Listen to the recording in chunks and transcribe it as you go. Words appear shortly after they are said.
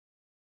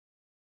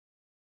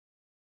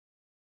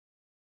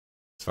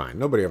It's fine.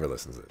 Nobody ever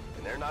listens to it.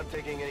 And they're not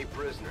taking any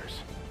prisoners.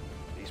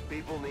 These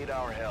people need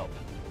our help.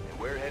 And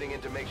we're heading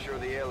in to make sure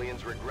the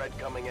aliens regret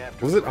coming after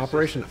us. Was it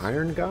Operation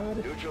Iron God?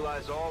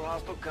 Neutralize all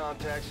hostile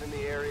contacts in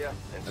the area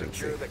and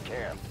secure the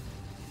camp.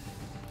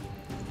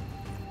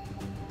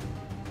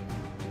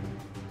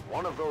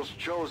 One of those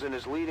chosen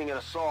is leading an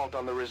assault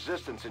on the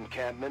resistance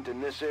encampment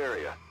in this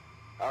area.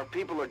 Our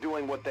people are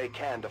doing what they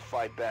can to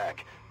fight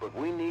back, but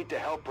we need to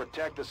help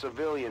protect the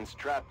civilians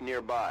trapped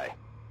nearby.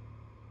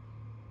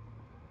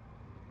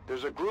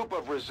 There's a group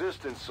of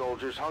resistance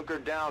soldiers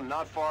hunkered down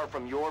not far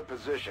from your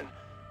position.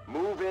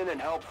 Move in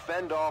and help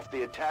fend off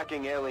the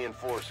attacking alien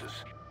forces.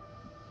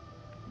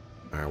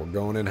 Alright, we're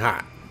going in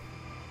hot.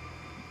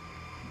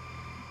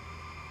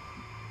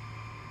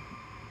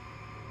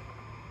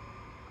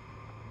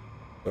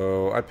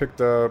 So I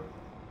picked up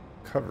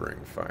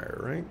covering fire,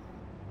 right?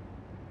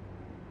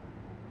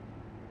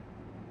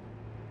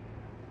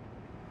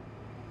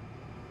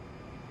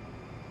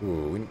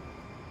 Ooh,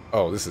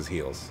 oh, this is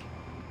heals.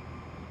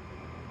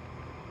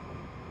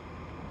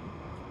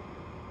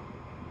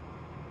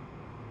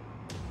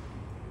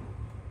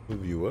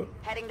 Move you up.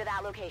 Heading to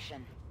that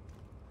location.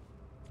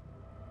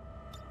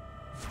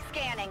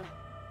 Scanning.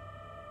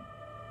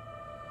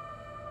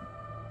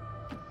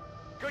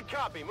 Good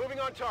copy. Moving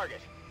on target.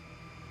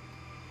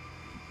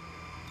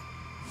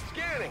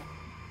 Scanning.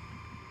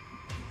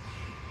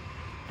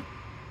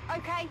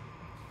 Okay.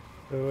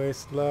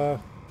 Wasteland.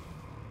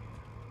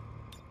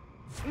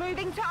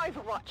 Moving to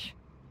Overwatch.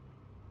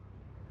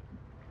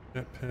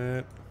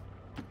 Pet.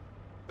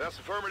 That's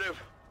affirmative.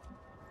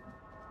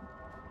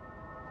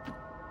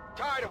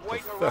 Tired of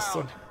waiting Professor.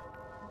 around.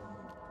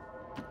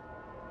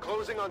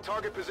 Closing on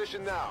target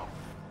position now.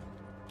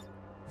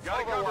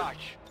 Got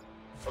Overwatch.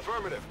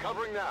 Affirmative.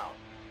 Covering now.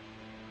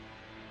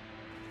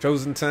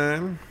 Chosen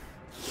time.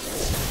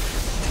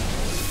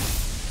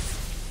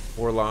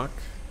 Warlock.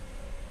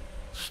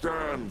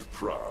 Stand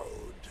proud.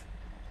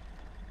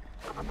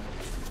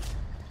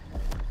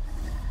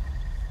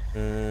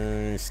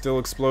 Still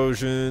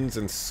explosions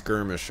and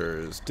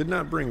skirmishers. Did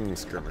not bring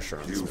skirmisher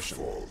on this You mission.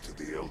 fall to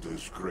the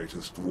Elder's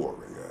greatest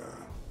warrior.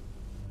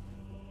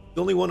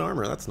 Only one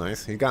armor, that's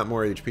nice. He got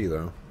more HP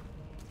though.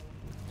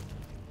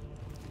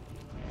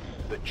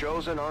 The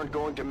Chosen aren't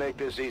going to make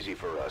this easy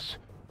for us.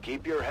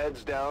 Keep your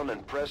heads down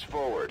and press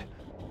forward.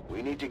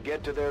 We need to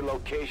get to their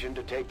location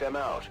to take them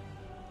out.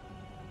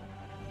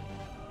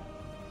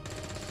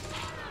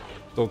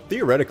 So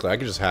theoretically, I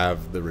could just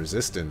have the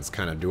resistance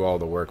kind of do all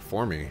the work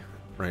for me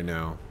right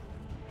now.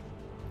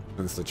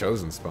 Since the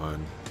Chosen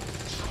spawned.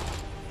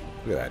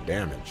 Look at that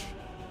damage.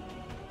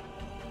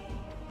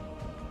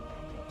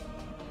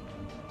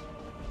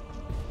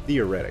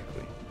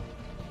 Theoretically.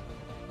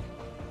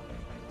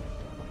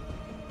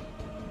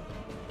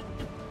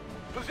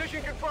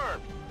 Position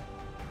confirmed.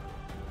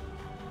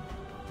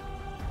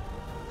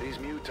 These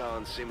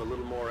mutons seem a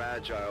little more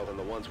agile than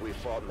the ones we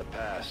fought in the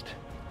past.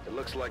 It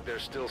looks like they're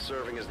still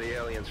serving as the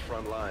aliens'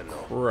 front line,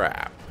 though.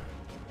 Crap.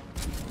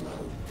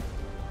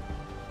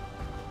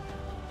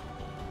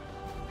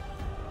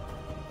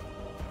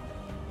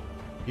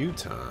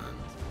 Mutons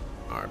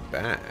are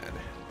bad.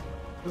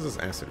 What does this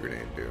acid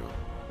grenade do?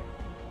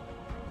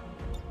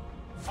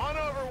 On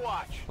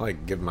Overwatch! I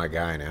like give my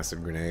guy an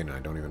acid grenade and I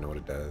don't even know what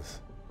it does.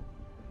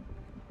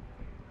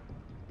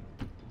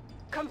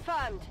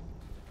 Confirmed.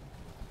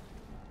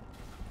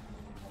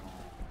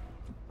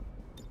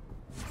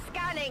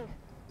 Scanning.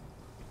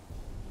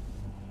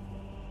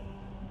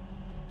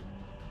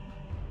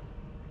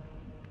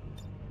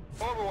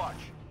 Overwatch!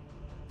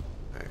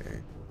 I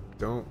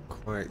don't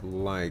quite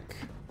like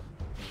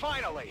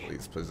Finally!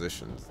 these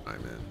positions I'm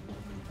in.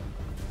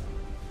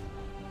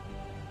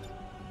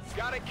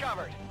 Got it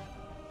covered.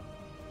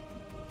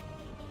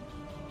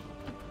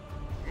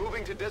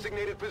 Moving to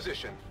designated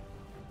position.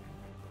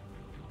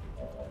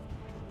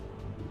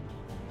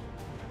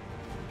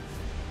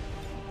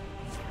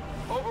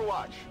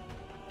 Overwatch.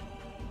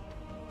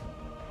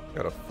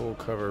 Got a full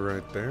cover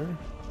right there.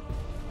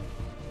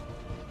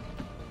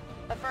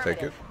 Affirmative.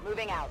 Take it.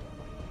 Moving out.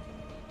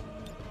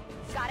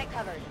 Got it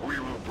covered. We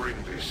will bring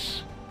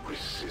this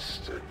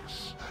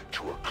resistance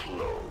to a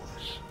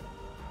close.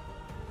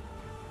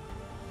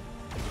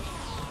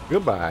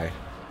 Goodbye.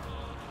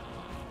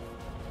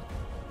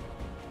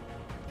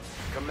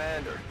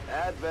 Commander,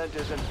 Advent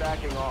isn't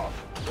backing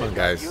off. Come on, They've got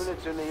guys.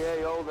 units in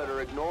the AO that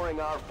are ignoring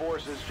our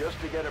forces just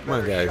to get a Come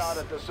on, better guys. shot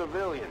at the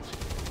civilians.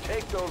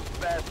 Take those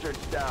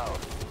bastards down.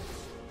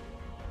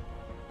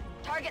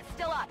 Target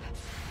still up.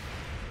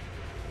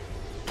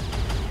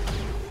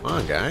 Come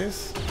on,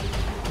 guys.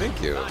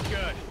 Thank you. Not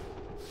good.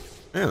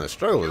 Man, the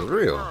struggle is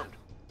real. Confirmed.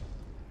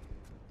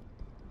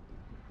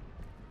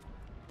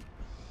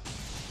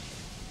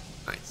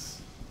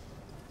 Nice.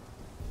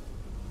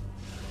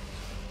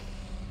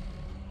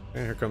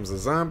 And here comes the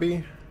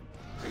zombie.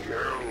 The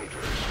Elders.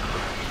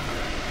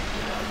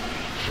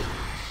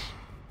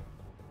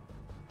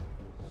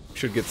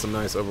 Should get some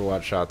nice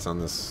Overwatch shots on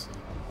this.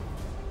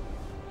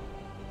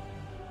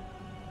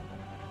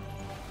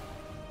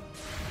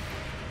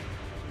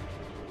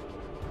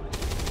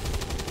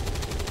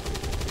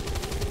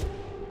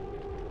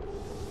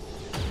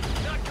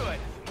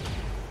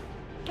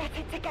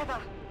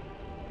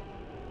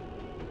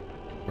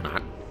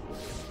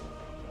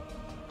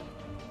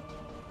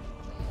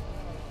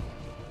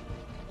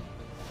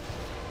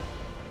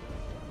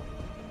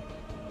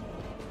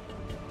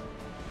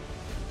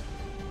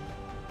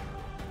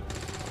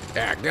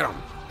 Yeah, get him.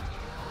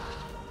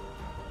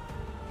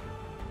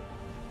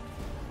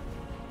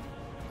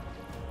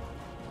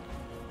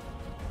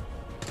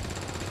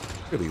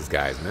 Look at these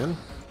guys, man.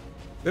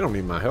 They don't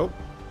need my help.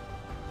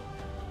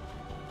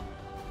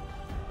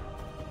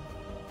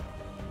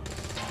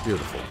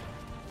 Beautiful.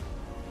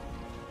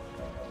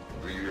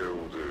 The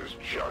Elder's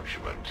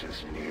judgment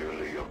is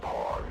nearly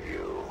upon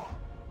you.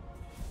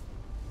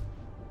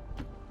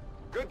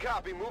 Good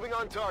copy. Moving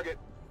on target.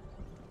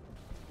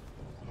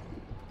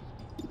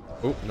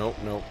 Oh, no,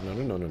 no, no,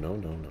 no, no, no, no,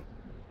 no, no.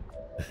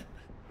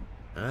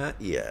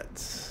 Not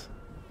yet.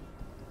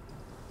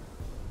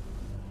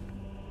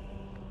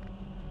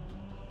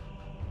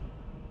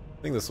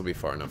 I think this will be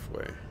far enough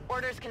away.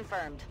 Orders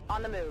confirmed.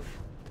 On the move.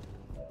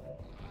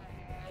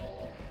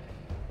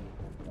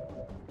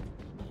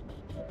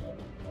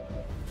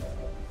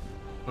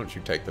 Why don't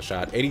you take the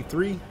shot?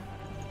 83?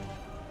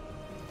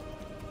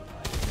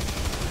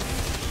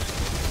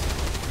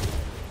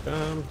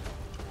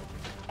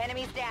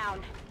 Enemies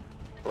down.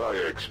 My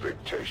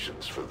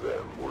expectations for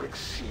them were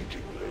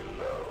exceedingly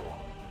low.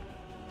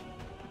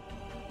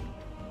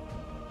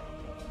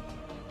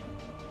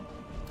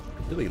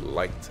 I'd really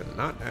like to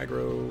not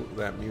aggro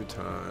that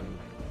muton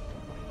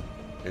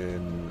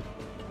in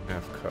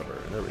half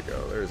cover. There we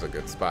go. There's a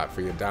good spot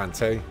for you,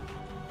 Dante.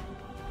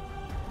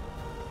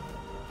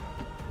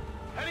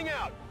 Heading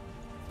out.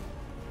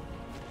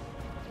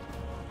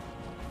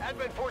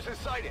 Advent forces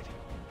sighted.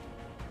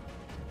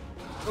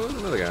 Oh,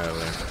 there's another guy over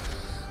there.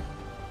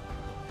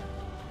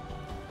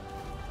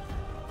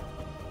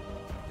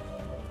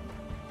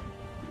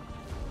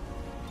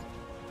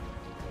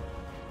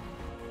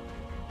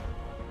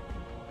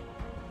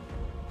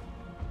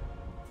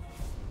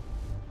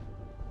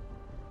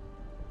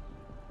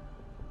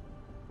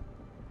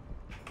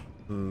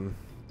 Hmm.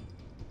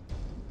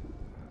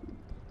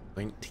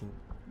 19.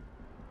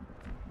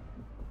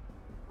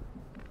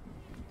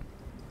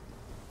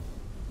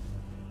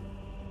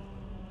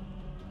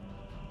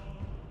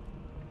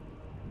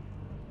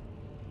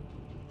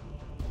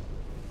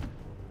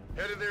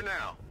 Headed there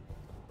now.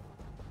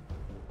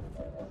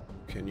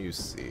 Can you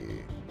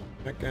see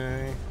that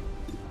guy?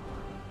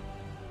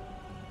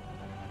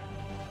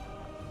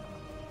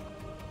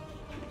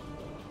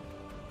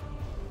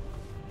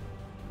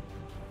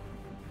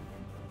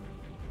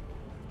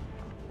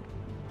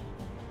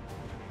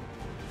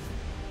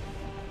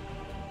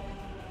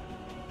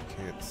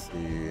 Can't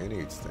see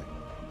anything.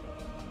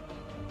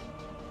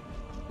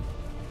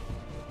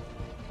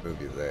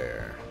 Move you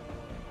there.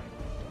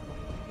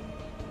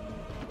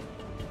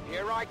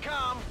 Here I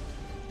come.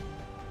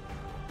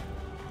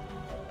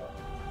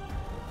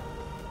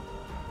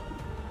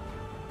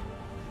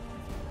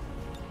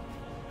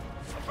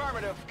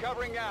 Affirmative.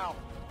 Covering now.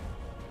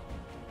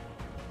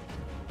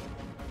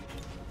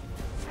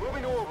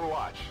 Moving to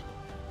Overwatch.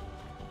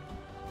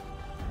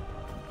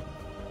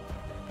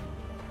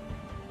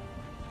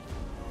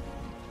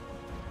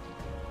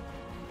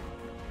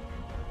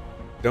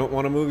 Don't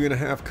want to move you in a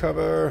half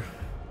cover.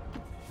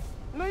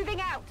 Moving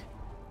out.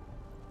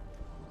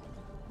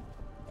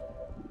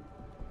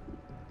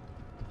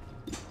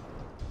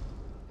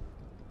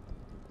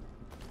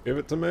 Give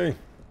it to me.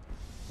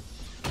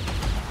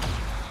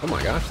 Oh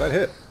my gosh, that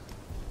hit.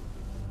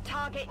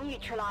 Target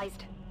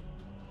neutralized.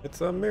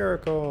 It's a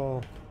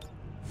miracle.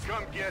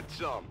 Come get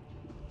some.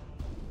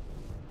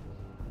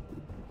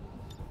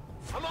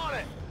 I'm on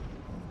it.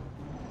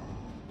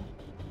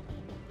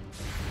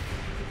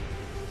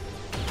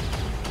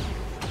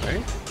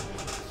 Okay.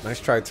 Nice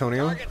try,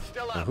 Tonio. Target's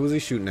still Now, up. who's he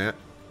shooting at?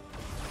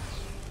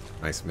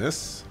 Nice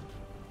miss.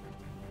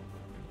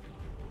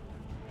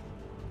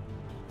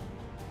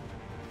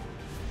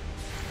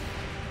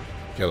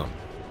 Kill him.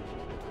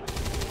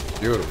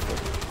 Beautiful.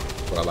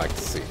 That's what I like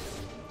to see.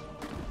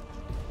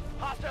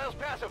 Hostiles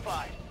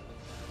pacified.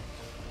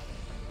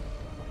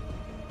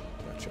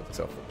 Got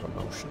yourself a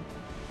promotion.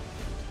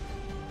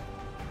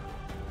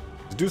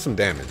 Just do some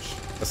damage.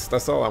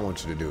 That's all I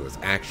want you to do, is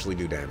actually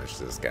do damage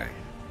to this guy.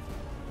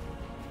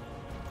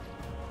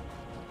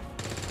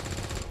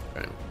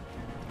 Okay.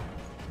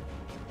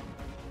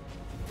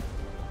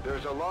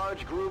 There's a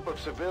large group of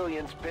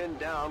civilians pinned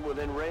down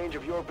within range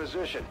of your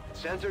position.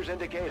 Sensors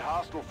indicate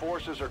hostile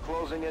forces are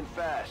closing in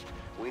fast.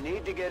 We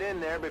need to get in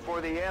there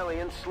before the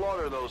aliens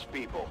slaughter those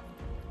people.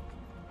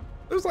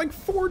 There's like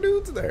 4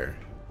 dudes there.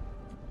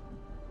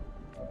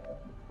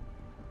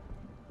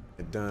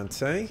 Hey,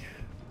 Dante.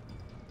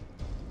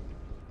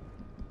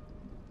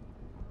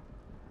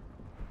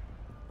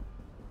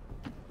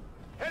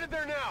 Headed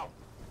there now.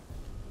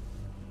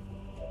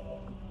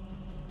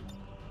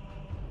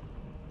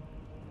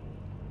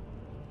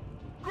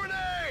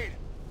 Grenade!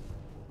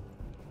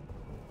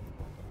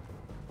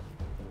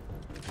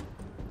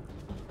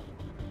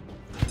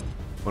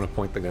 Want to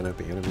point the gun at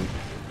the enemy?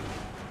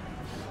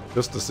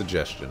 Just a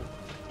suggestion.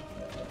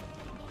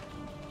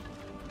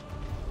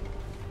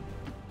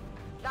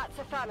 That's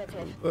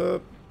affirmative.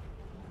 Up.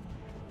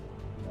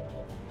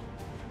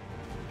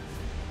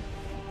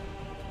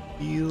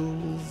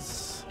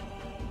 Heals.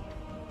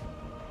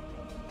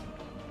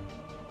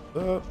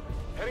 Up.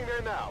 Heading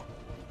there now.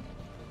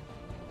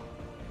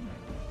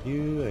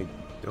 You,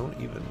 I don't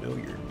even know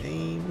your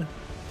name.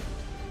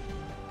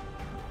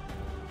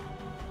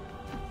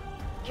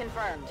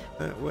 Confirmed.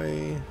 That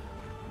way.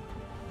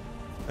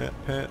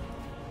 Pat.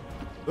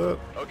 Up.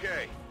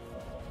 Okay.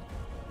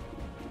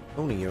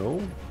 Tonio.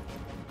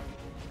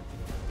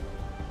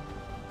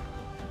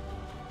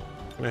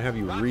 I'm gonna have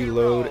you Rock and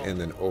reload roll. and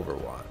then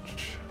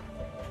Overwatch.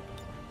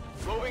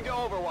 Moving to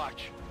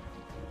Overwatch.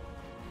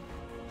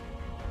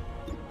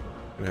 I'm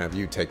gonna have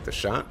you take the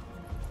shot.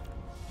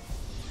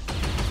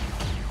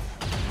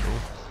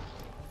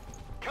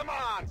 Come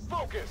on,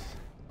 focus.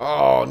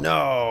 Oh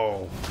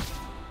no.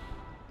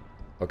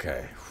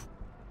 Okay.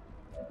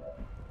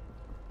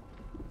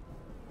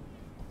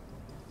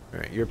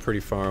 Alright, you're pretty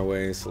far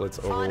away, so let's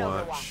On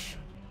Overwatch. Overwatch.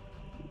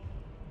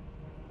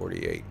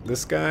 48.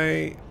 This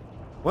guy...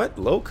 What?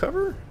 Low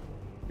cover?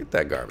 Get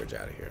that garbage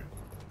out of here.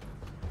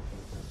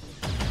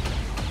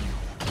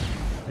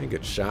 Hey,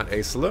 good shot,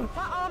 Aisla.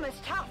 That armor's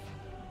tough.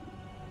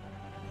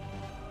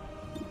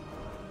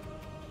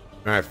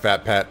 Alright,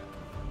 Fat Pat.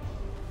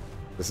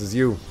 This is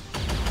you.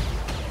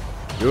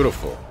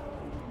 Beautiful.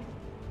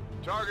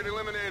 Target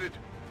eliminated.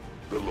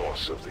 The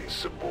loss of these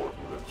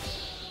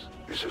subordinates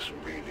is as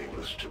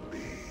meaningless to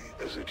me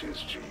as it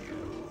is to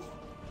you.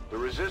 The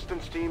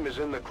resistance team is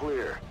in the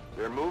clear.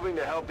 They're moving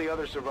to help the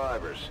other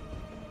survivors.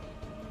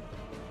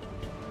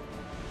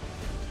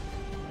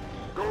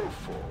 Go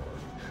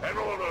forth and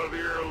honor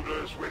the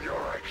elders with your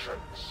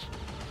actions.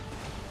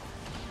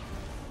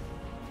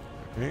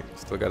 Okay,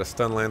 still got a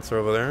stun lancer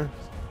over there.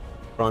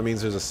 Probably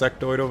means there's a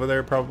sectoid over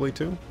there probably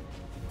too.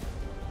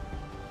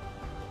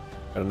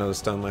 Got another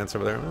stun lancer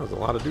over there. Oh, there's a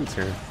lot of dudes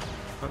here.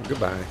 Oh,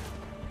 goodbye.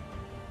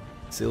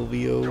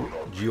 Silvio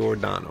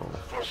Giordano.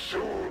 For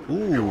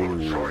soon you will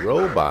Ooh, join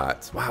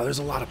robots. Wow, there's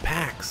a lot of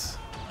packs.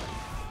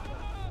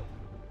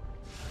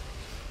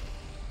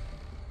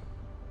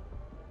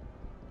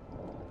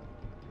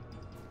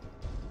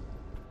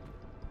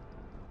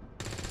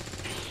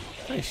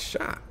 Nice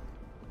shot.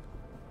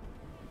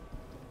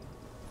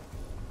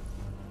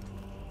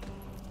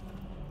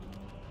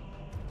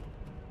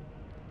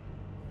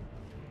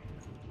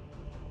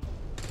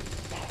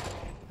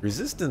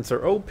 Resistance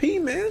are OP,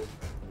 man.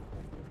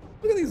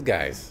 Look at these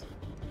guys.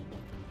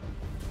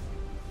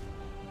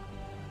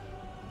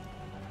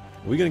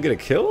 Are we gonna get a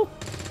kill?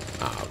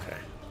 Ah, okay.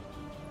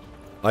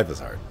 Life is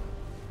hard.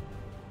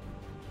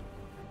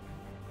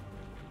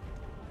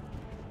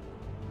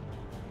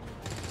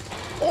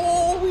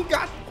 Oh, we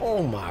got...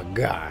 Oh my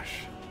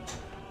gosh.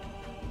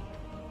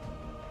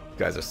 You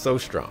guys are so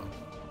strong.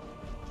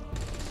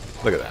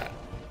 Look at that.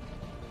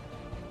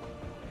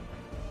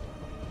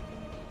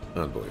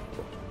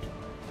 Unbelievable.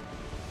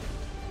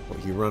 Oh,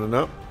 he running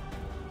up.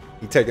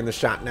 He taking the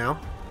shot now.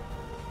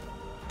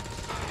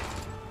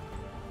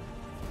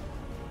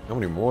 How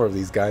many more of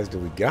these guys do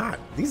we got?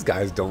 These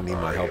guys don't need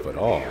my help at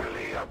all.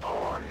 Nearly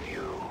upon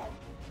you.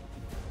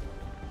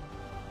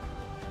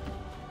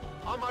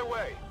 On my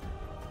way.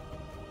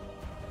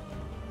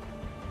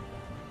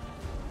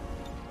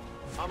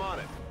 I'm on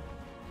it.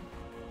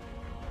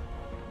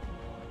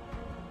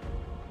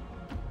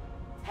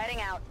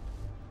 Heading out.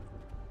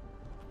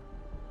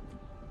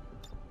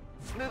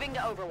 Moving to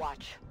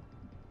Overwatch.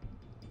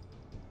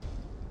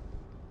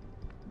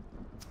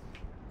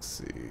 Let's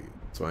see.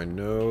 So I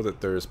know that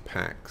there's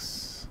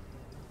packs.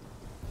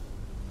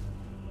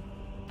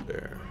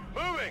 There.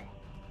 Moving.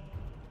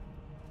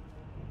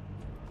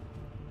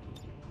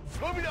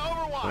 Moving to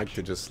Overwatch. I like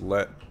to just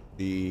let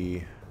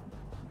the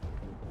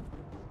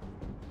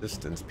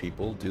distance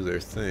people do their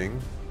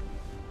thing.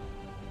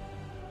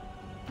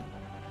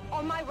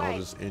 On my way. I'll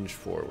just inch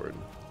forward.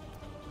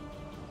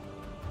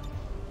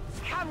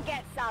 Come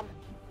get some.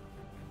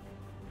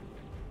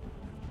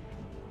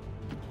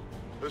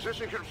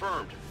 Position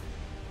confirmed.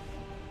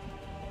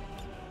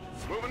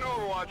 Moving to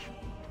Overwatch.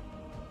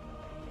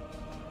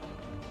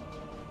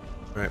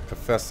 Alright,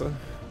 Professor.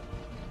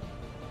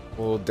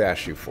 We'll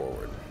dash you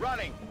forward.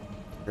 Running.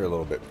 You're a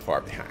little bit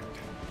far behind.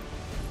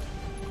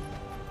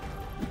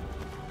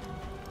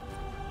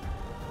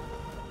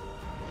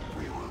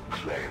 We will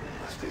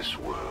cleanse this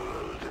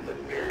world in the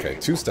name. Okay,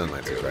 2 stun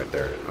lancers right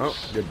there. Oh,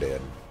 you're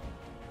dead.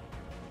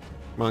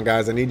 Come on,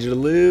 guys, I need you to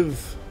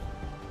live.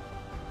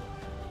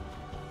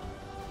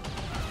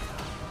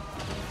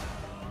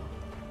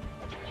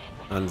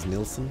 Hans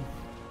Nielsen.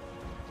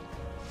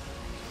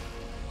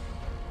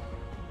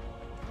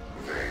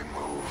 They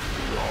move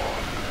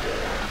beyond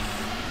death.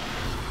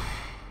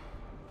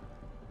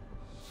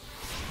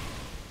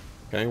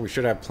 Okay, we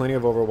should have plenty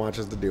of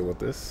Overwatches to deal with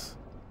this.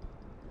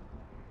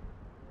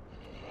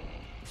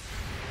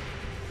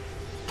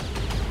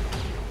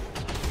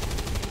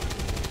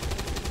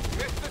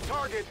 Missed the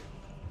target.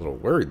 A little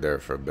worried there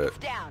for a bit.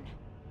 Down.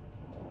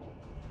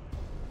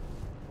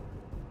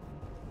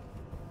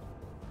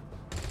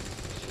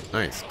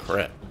 Nice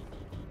crit.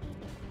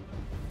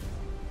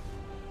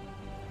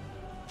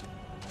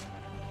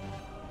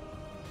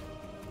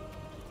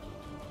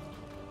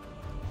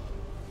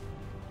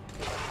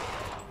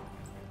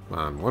 Come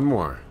on, one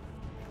more.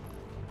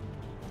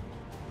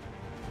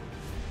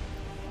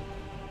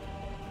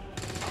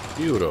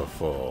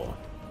 Beautiful.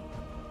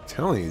 I'm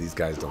telling you, these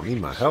guys don't need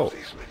my help.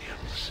 These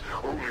minions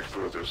only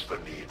furthers the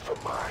need for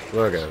mine.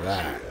 Look at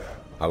that.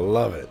 I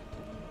love it.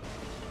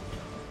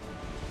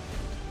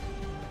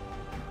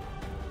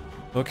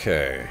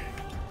 Okay.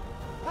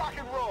 Rock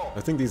and roll.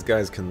 I think these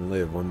guys can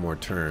live one more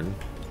turn.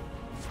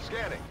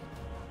 Scanning.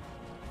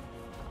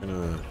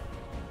 Gonna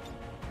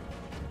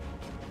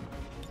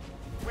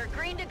We're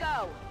green to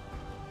go.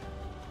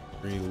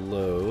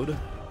 reload.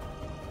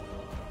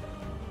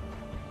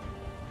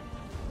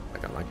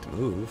 Like I like to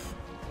move.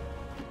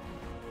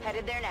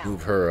 Headed there now.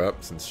 Move her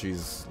up since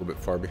she's a little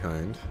bit far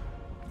behind.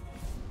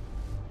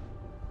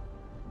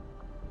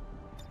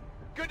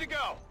 Good to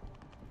go.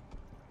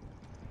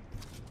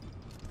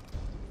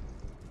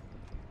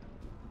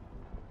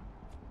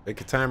 Take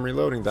your time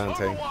reloading,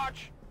 Dante.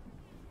 Overwatch.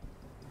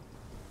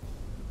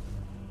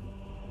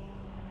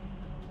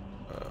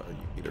 You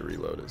need to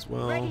reload as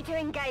well. Ready to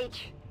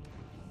engage.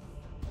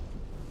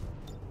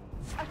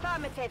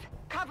 Affirmative.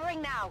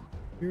 Covering now.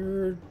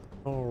 You're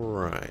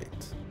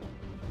alright.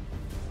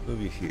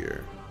 Move you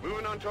here.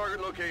 Moving on target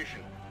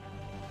location.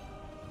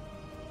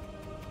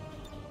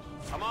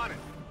 I'm on it.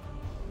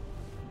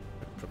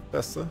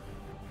 Professor.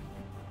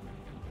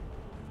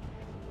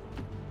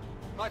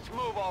 Let's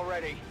move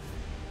already.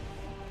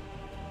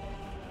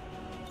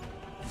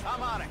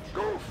 I'm on it.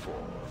 Go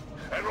forth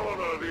and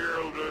honor the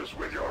elders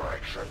with your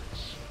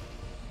actions.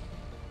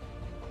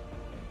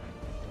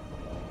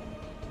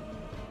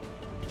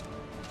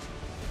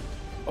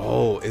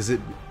 Oh, is it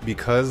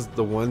because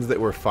the ones that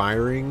were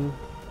firing?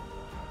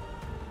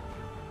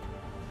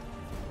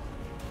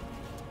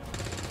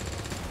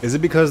 Is it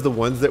because the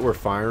ones that were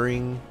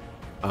firing,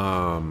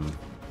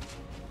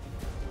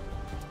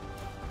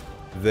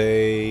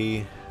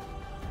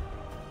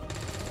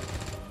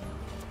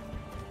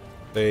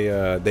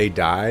 they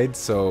died,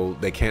 so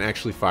they can't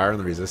actually fire on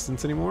the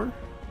resistance anymore?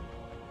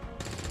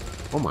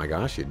 Oh my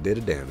gosh, it did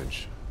a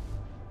damage.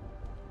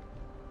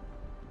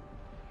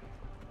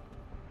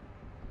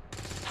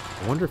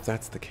 I wonder if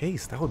that's the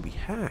case. That would be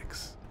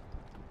hacks.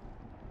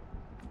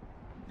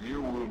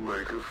 You will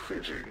make a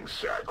fitting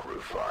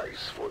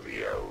sacrifice for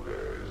the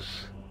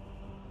elders.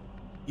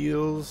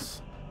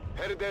 Heals.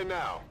 Headed there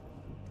now.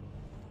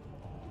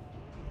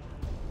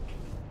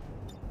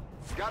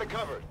 Got it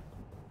covered.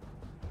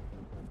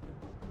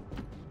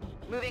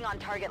 Moving on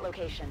target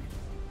location.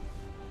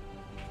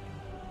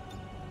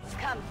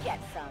 Come get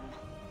some.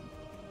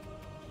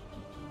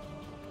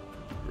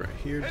 Right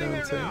here, Heading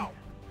there Dante. now.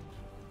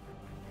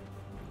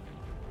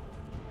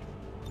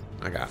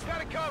 I got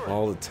Got it covered.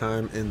 all the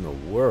time in the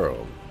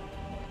world.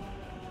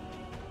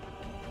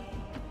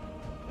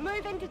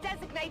 Move into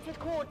designated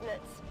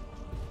coordinates.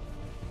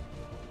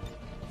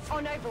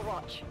 On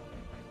Overwatch.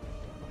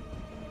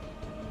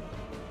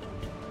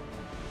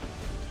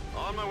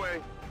 On my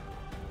way.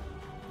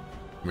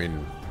 I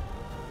mean,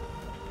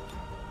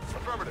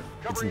 Affirmative.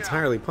 it's Covering now.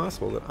 entirely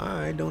possible that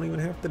I don't even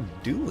have to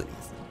do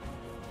anything.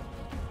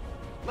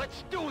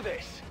 Let's do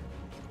this.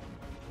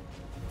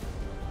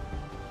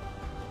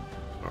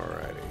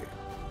 Alrighty.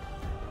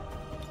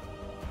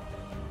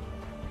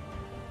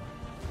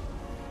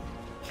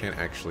 Can't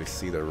actually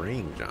see the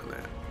range on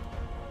that.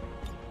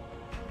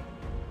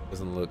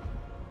 Doesn't look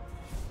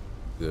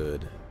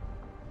good.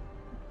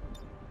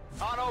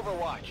 On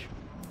Overwatch.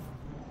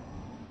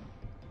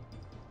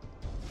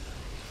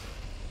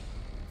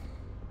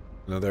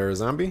 Another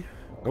zombie?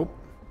 Nope.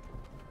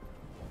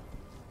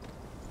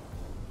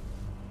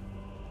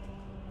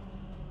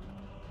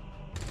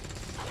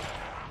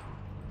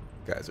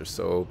 Guys are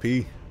so OP.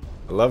 I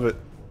love it.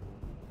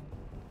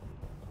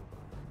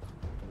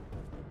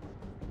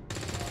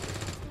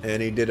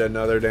 And he did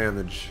another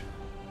damage.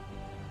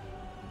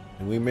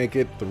 And we make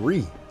it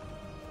 3.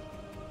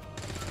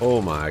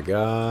 Oh my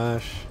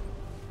gosh.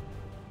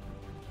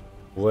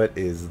 What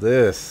is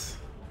this?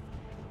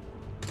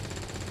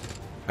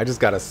 I just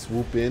gotta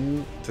swoop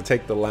in to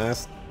take the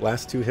last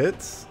 2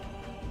 hits.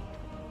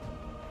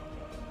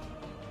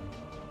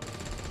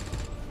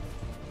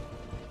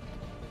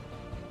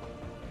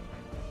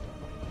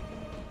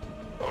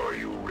 Are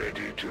you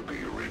ready to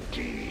be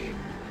redeemed?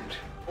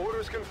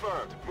 Orders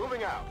confirmed.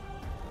 Moving out.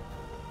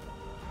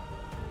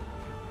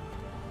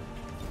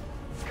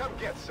 Come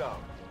get some.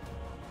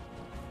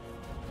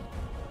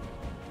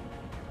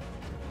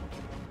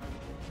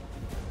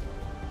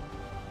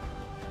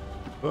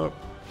 Oh,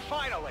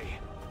 Finally.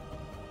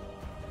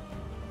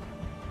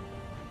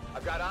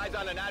 I've got eyes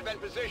on an advent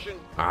position.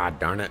 ah,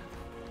 darn it.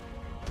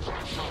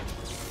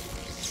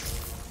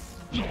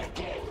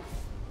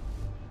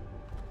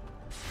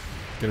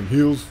 Get him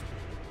heals.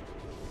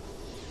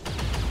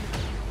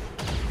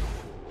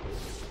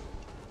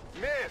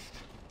 Missed.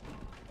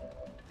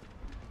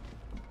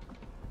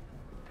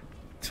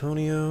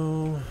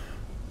 Antonio.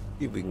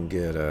 See if we can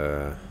get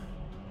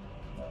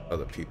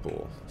other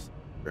people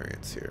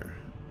experience here.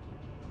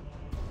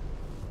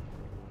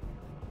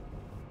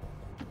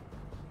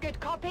 Good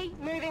copy.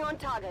 Moving on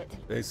target.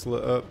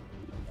 Basela up.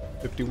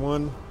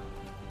 51.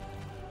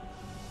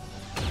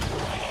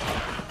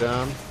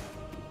 Down.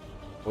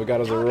 We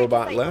got us a Target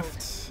robot disabled.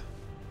 left.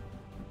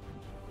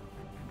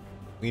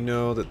 We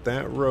know that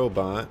that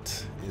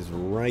robot is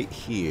right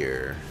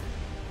here.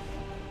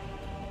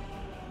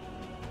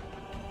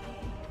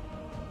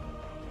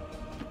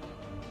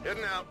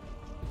 Heading out.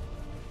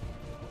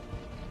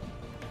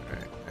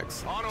 Alright,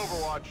 excellent. On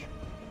Overwatch.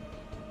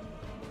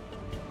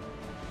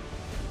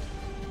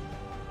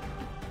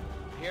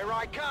 Here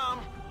I come.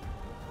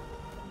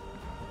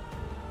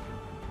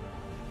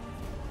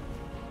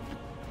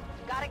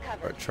 Got it covered.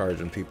 Start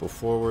charging people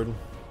forward.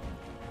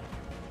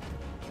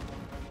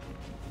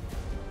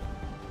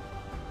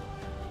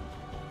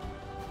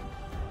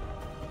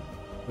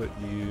 Put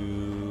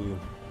you...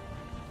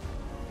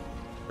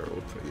 Or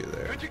we'll put you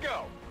there. Good to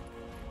go.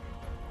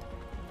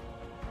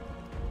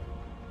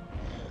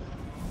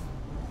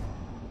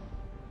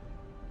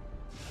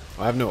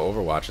 I have no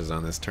overwatches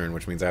on this turn,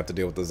 which means I have to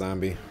deal with the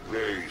zombie.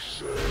 They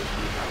serve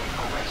without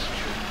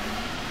question.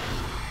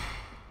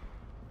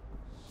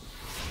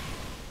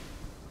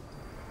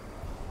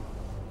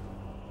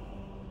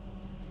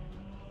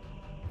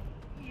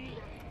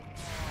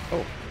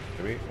 Oh,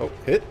 maybe. Oh,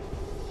 hit?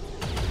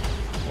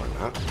 Or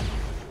not.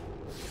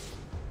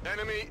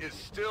 Enemy is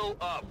still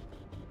up.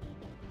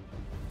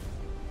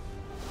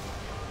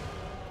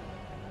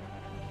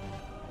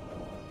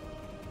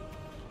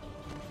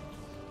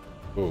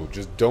 Oh,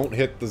 just don't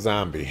hit the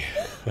zombie.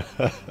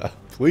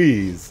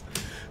 Please,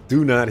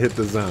 do not hit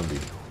the zombie.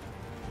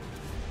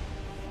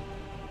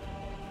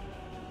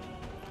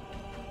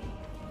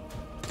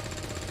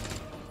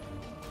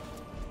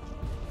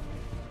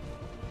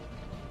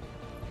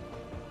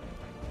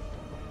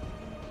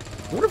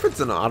 I wonder if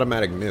it's an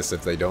automatic miss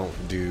if they don't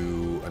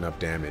do enough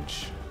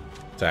damage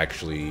to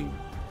actually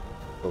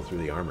go through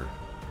the armor.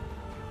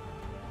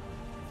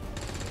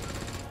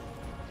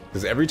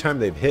 Because every time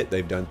they've hit,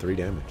 they've done 3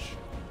 damage.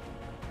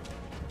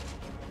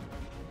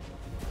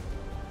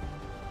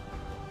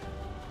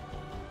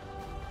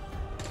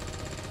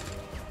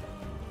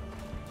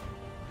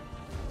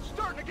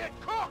 Starting to get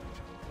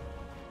cooked.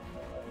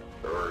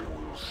 I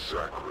will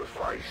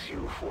sacrifice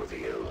you for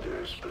the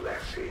Elder's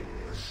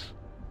blessings.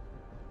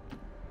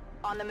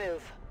 On the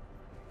move.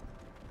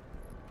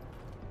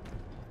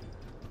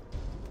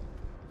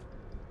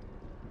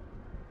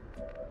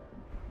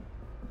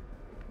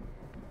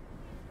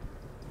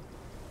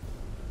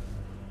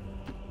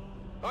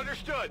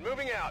 Understood.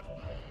 Moving out.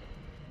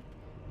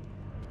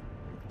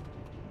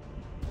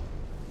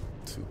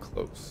 Too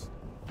close.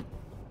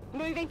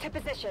 Moving to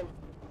position.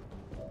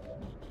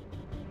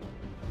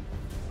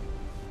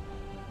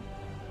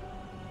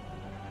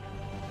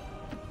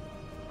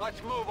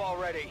 Let's move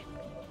already.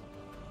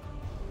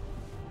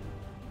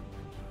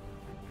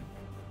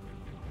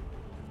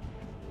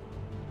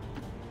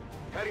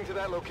 Heading to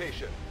that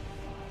location.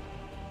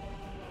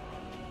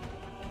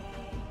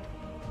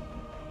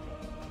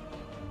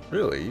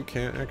 Really? You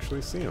can't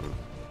actually see him.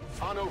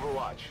 On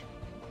Overwatch.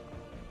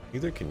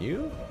 Neither can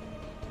you?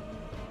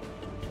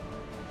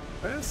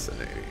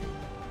 Fascinating.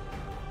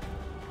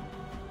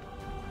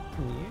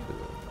 You.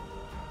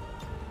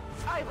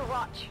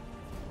 Overwatch.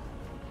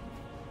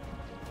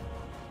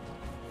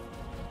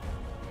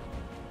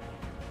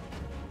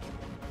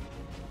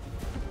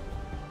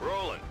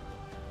 Rolling.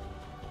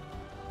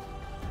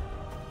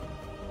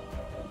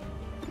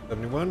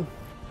 71.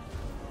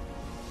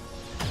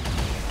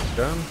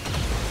 Done.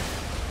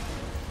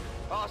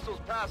 Hostiles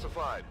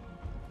pacified.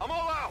 I'm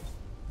all out.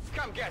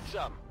 Come get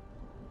some.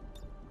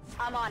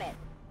 I'm on it.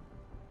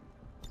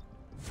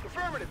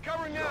 Affirmative.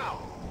 Covering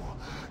now.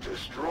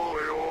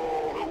 Destroy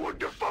all who would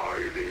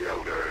defy the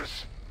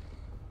Elders.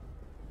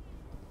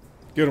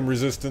 Get him,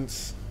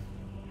 resistance.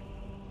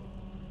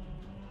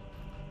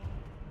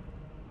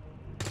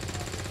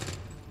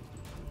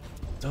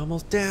 He's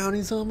almost down.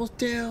 He's almost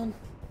down.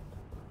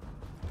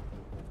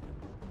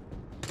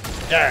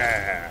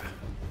 Yeah.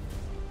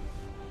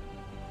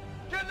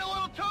 Getting a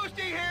little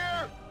toasty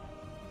here.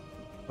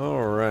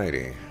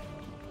 Alrighty.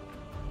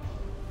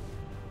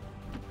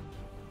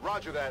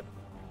 Roger that.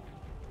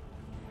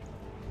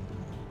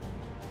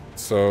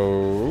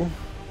 So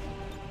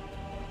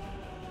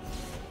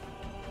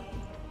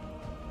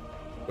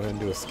go ahead and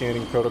do a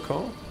scanning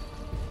protocol.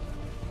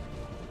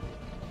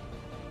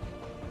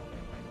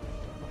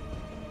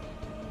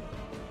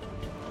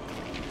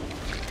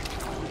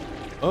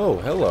 Oh,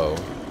 hello.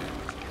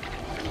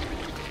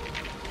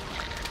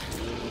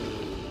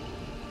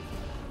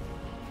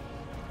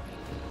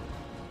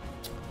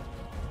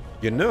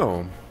 You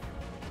know,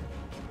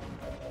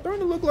 starting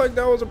to look like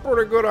that was a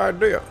pretty good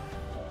idea.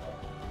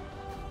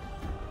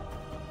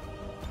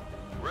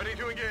 Ready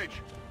to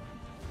engage.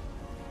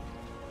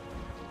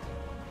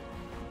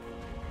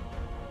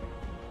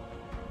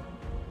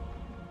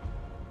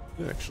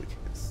 You actually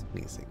can't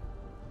sneezing.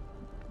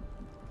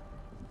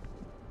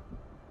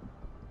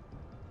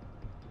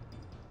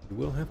 You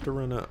will have to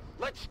run up.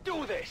 Let's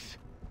do this.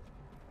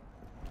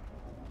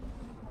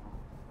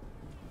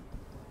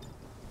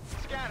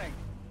 Scanning.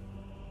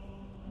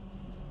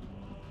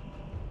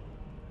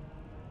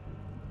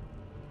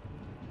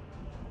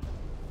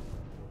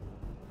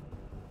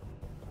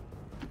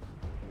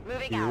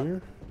 Moving out.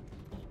 Here.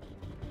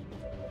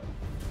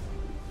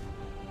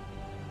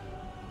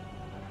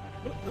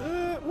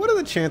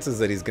 the chances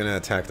that he's gonna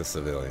attack the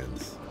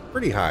civilians?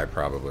 Pretty high,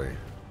 probably.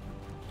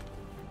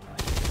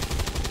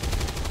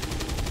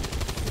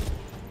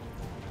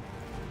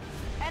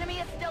 Enemy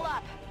is still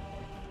up.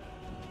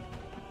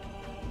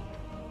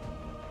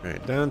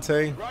 Alright,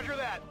 Dante. Roger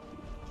that.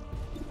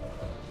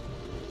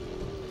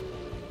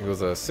 He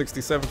goes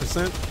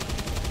 67%.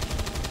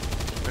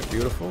 Alright,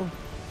 beautiful.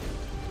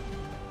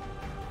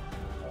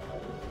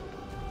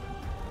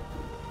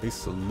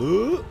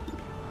 Salute.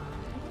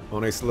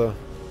 On Isla.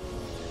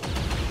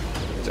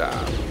 Good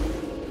job.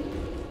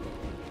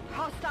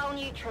 Hostile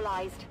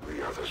neutralized.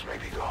 The others may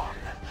be gone,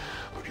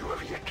 but you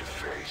have yet to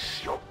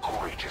face your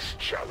greatest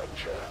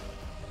challenger.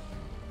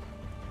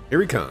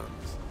 Here he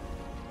comes.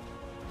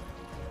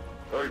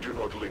 I do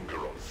not linger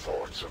on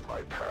thoughts of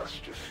my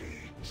past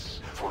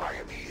defeats, for I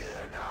am here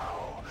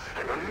now,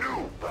 and a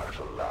new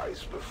battle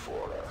lies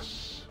before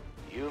us.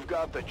 You've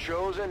got the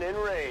Chosen in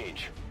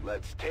range.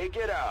 Let's take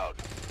it out.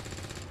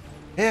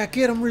 Yeah,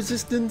 get him,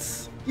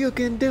 Resistance. You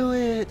can do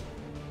it.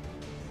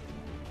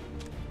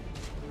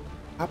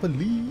 I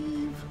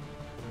believe.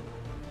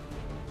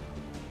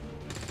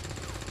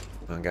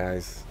 Come on,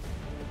 guys.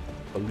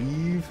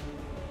 Believe.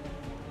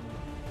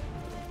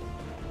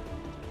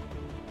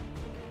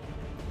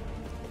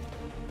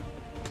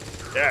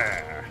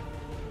 Yeah.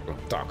 What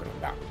I'm talking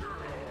about.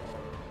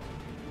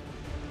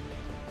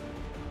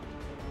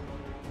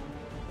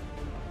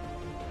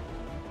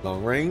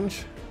 Long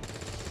range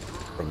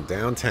from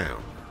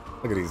downtown.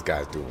 Look at these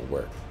guys doing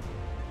work.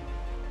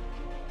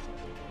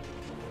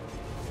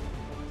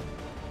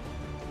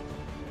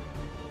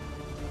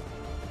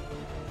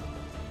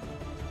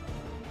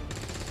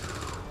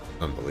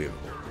 Unbelievable.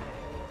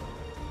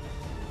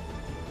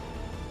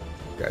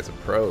 You guys are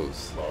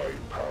pros. My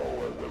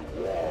power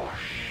will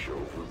wash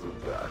over the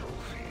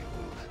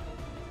battlefield.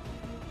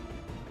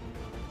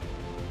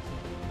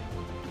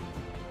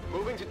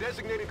 Moving to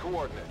designated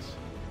coordinates.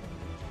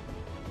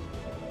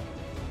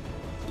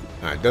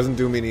 Alright, doesn't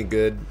do me any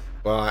good.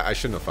 Well, I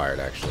shouldn't have fired,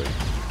 actually.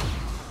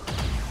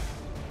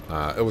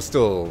 It was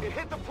still It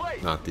hit the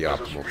plate. not the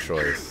optimal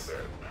choice.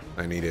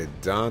 I needed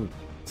Dante.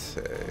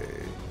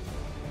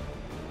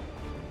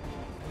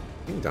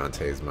 I think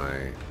Dante is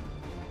my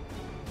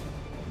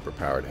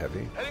overpowered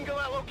heavy. Heading to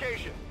that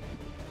location.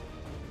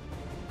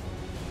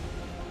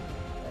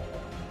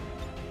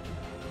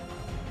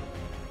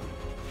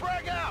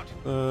 Frag out.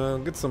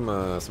 Get some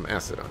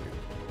acid on you.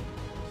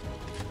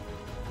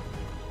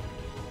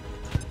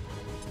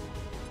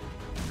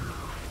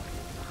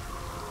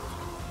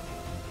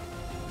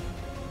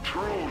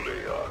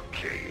 Truly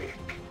archaic.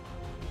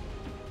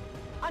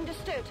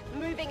 Understood.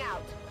 Moving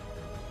out.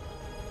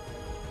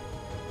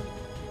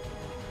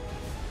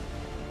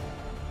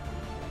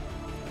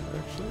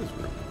 Actually, there's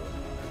room.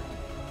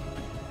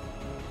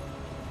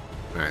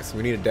 Alright, so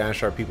we need to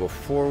dash our people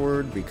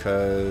forward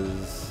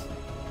because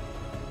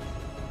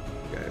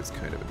the guy is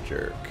kind of a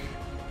jerk.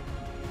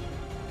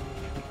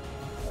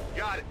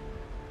 Got it.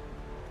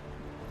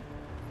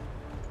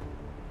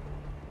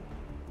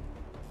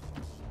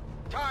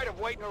 Tired of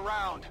waiting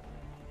around.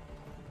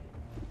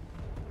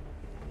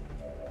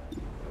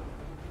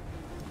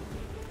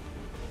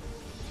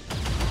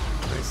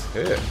 Nice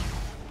hit.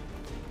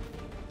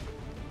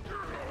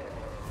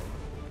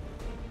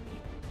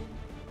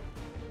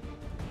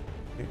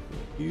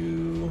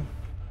 You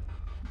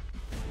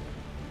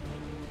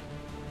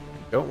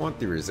don't want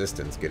the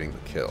resistance getting the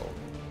kill.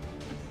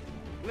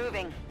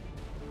 Moving.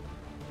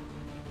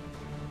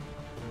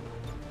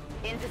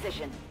 In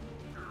position.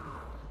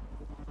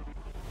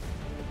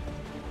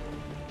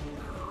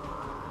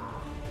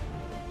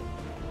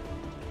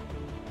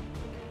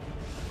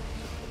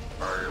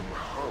 I am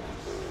humbled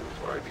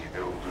by the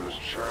Elder's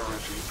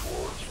charity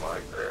towards my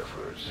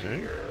efforts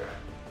here.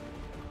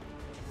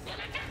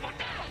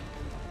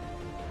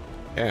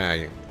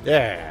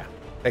 Yeah,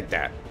 take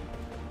that.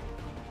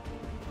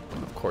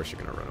 Of course you're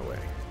gonna run away.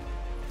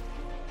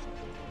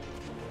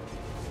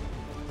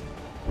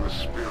 The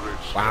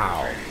spirits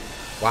Wow.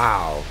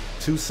 Wow.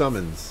 2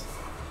 summons.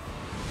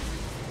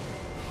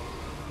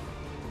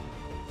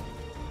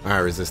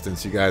 Alright,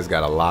 Resistance, you guys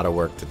got a lot of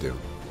work to do.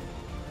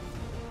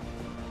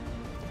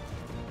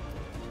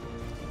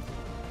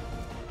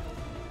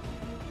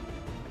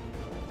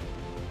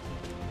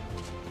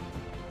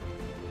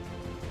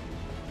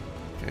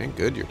 Okay,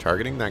 good. You're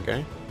targeting that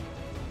guy.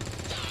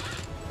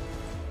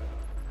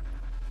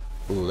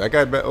 Ooh, that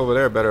guy over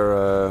there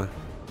better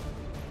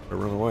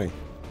run away.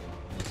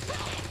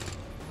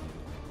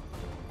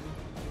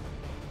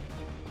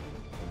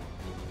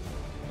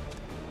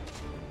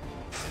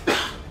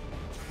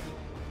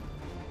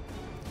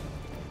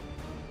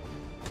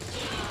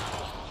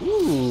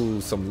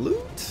 Ooh, some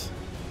loot.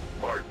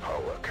 My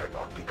power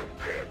cannot be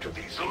compared to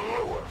these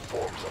lower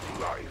forms of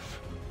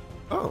life.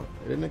 Oh,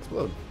 it didn't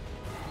explode.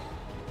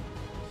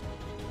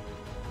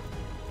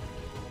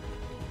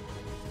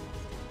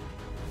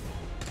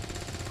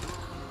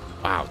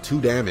 Wow, 2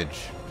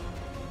 damage.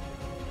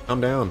 Calm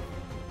down.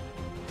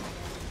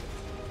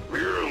 The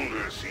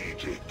Elder's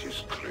edict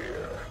is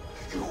clear.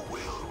 You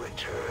will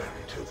return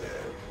to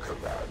them,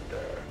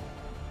 Commander.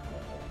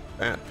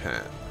 Fat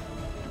Pat.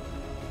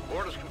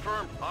 Orders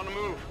confirmed. On the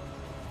move.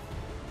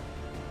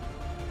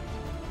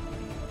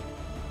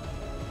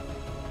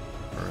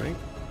 Alright.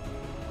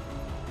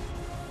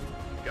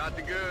 Got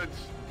the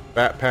goods.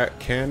 Fat Pat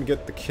can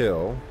get the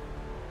kill.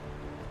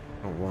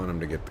 I don't want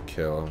him to get the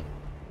kill.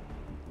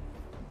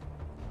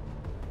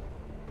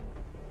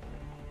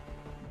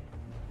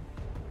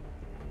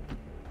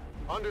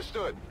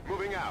 Understood.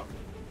 Moving out.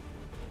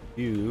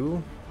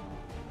 You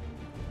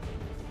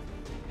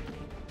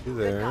Good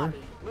there. copy.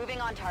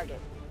 Moving on target.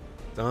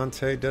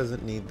 Dante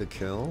doesn't need the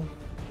kill.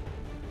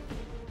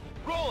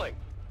 Rolling.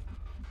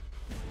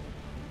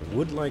 I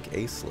would like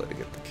Aisla to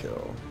get the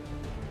kill.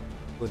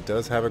 It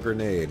does have a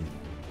grenade.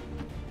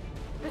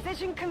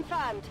 Position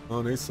confirmed.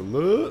 On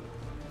Aisla.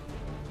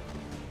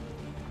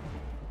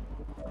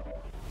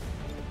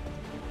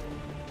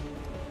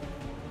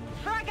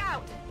 Frag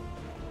out.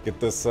 Get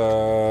this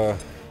 5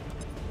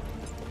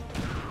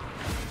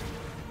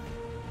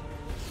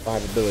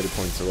 ability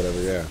points or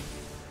whatever, yeah.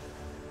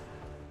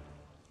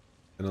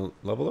 And a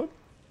level up?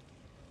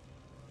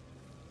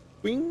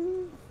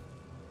 Wing!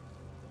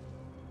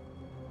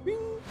 Wing!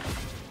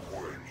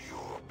 When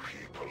your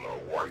people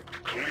are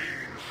wiped clean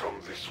from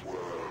this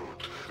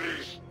world,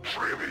 these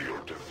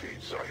trivial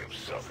defeats I have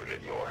suffered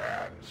at your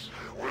hands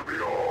will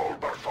be all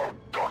but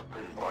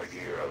forgotten by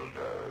the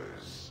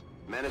elders.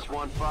 Menace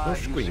 1-5, you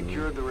squeak.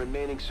 secured the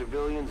remaining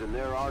civilians and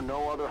there are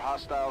no other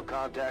hostile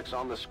contacts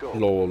on the scope.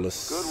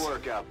 Flawless. Good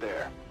work out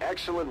there.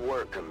 Excellent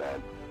work,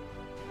 Command.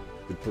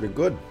 Did pretty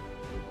good.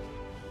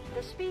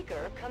 The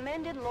Speaker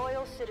commended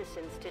loyal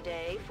citizens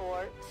today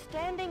for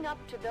standing up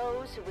to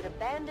those who would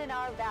abandon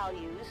our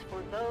values for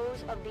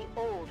those of the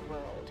old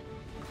world.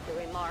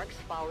 The remarks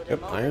followed a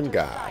Yep, moment Iron of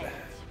God. silence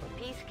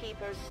for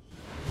peacekeepers.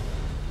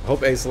 I hope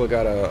Aisla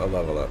got a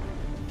level up.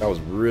 That was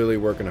really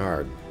working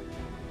hard.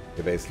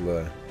 Give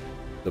Aisla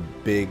the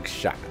big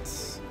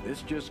shots.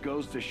 This just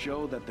goes to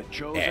show that the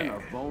Chosen Yeah.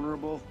 are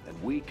vulnerable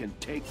and we can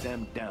take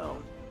them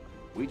down.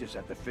 We just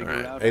have to figure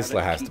Alright, out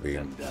Aisla how has to to keep be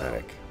them down.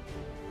 medic.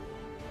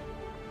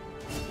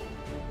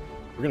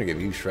 We're gonna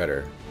give you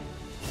Shredder.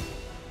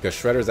 Because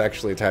Shredder's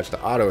actually attached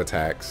to auto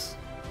attacks.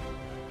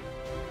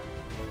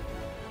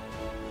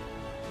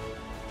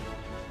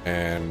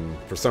 And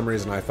for some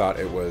reason I thought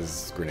it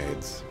was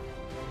grenades.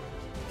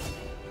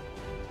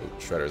 So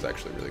Shredder's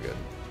actually really good.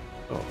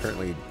 Oh,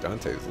 apparently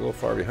Dante's a little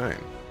far behind.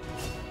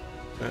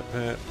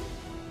 Pat.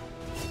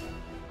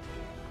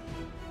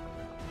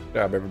 Good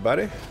job,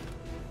 everybody.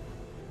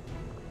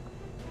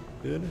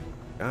 Good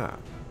job.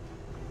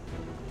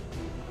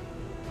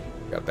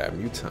 Got that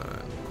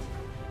muton.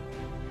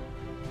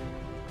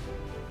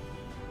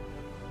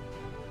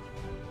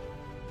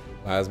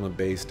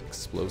 Plasma-based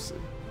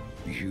explosive.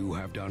 You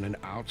have done an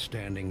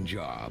outstanding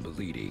job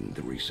leading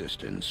the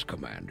Resistance,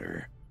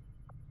 Commander.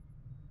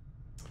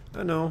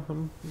 I know,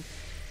 I'm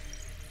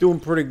doing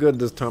pretty good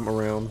this time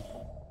around.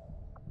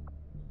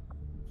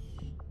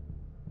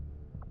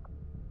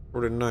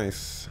 Pretty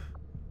nice.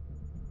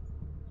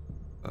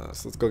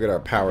 So let's go get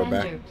our power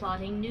Avenger back.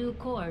 plotting new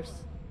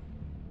course.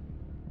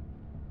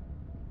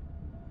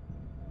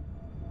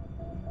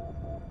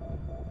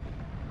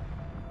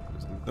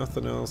 There's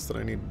nothing else that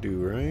I need to do,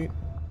 right?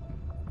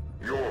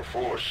 Your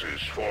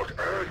forces fought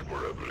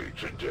admirably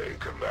today,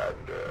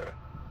 Commander.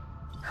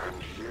 And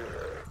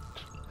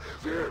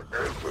yet, their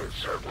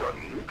efforts have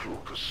done little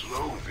to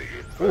slow the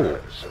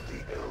advance of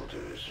the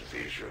Elders'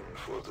 vision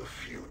for the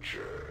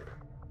future.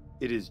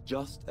 It is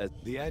just as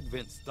the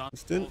Advent stopped,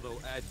 Instant. although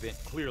Advent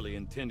clearly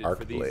intended Arc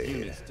for these blade.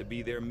 units to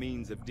be their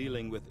means of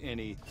dealing with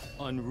any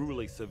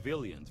unruly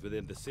civilians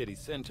within the city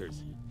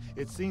centers.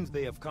 It seems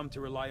they have come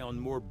to rely on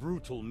more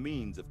brutal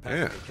means of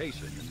Yeah.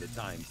 pacification in the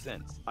time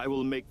since. I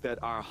will make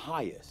that our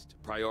highest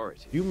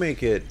priority. You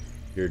make it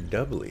your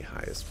doubly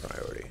highest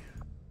priority.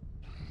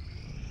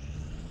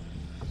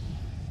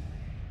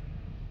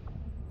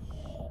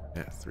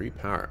 Yeah, 3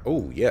 power.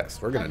 Oh,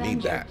 yes, we're gonna need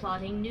Avenger that.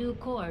 plotting new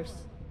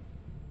course.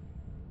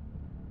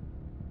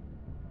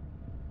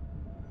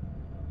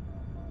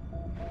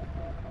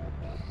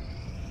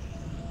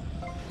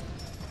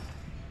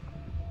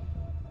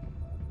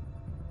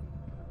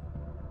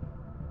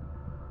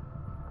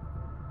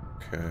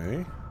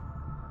 Okay.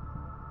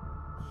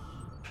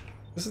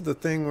 This is the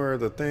thing where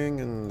the thing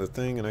and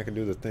I can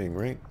do the thing,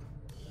 right?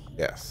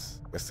 Yes.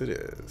 Yes, it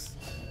is.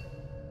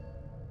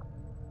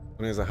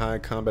 When it has a high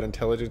combat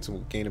intelligence and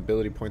will gain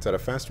ability points at a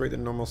faster rate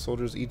than normal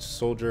soldiers, each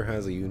soldier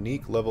has a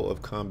unique level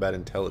of combat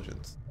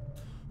intelligence.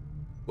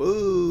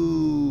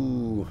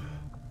 Whoa!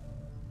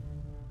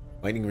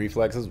 Lightning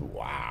reflexes?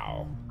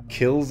 Wow.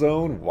 Kill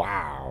zone?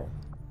 Wow.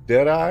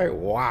 Deadeye?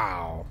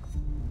 Wow.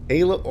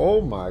 Halo?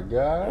 Oh my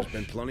gosh. There's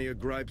been plenty of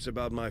gripes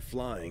about my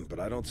flying, but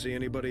I don't see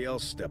anybody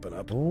else stepping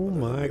up. Oh other than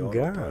my the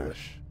autopilot.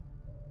 gosh.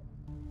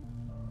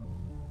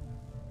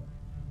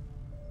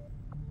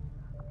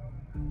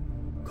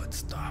 Good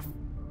stuff.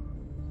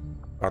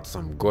 Got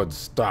some good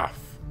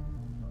stuff.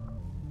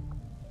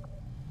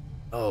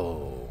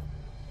 Oh.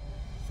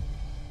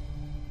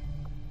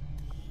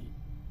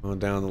 On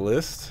down the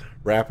list.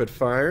 Rapid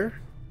fire.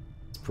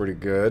 It's pretty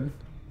good.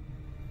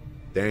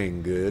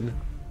 dang good.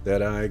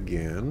 Deadeye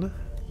again.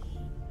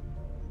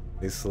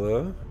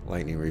 Isla,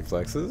 lightning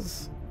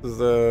reflexes. This is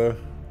the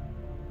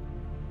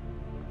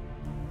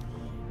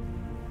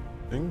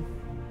thing.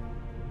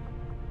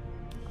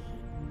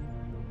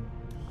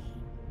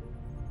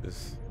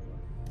 Just,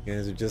 you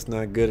guys are just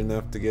not good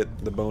enough to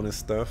get the bonus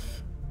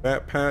stuff.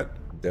 Fat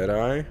Pat,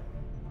 Deadeye.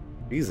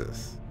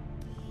 Jesus.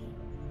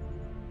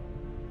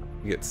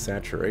 You get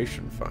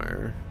saturation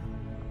fire.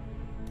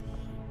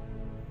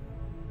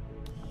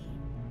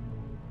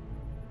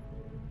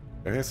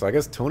 Okay, so I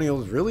guess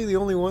Tonio's really the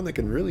only one that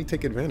can really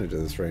take advantage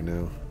of this right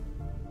now.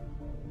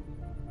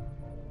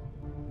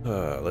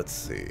 Let's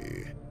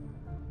see.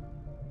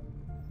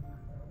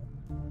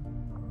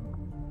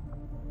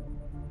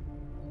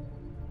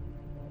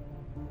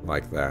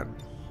 Like that.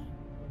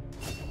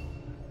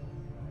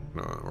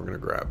 No, we're gonna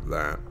grab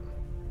that.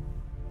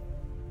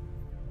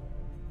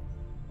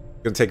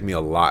 It's gonna take me a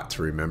lot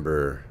to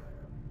remember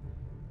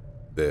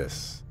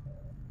this.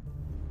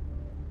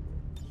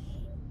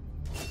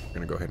 I'm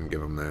gonna go ahead and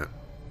give him that.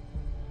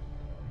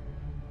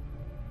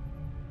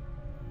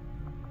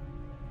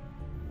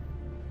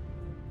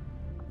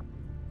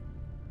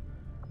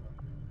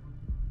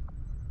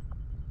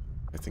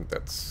 I think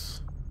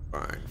that's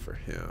fine for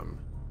him.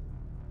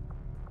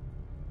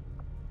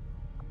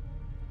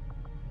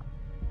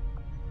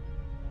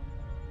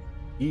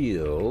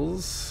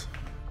 Heals.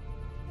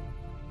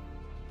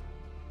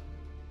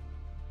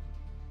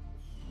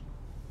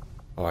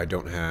 Oh, I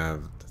don't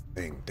have the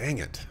thing. Dang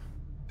it.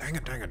 Dang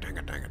it, dang it, dang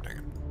it, dang it, dang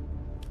it.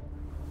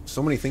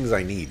 So many things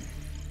I need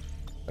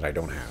that I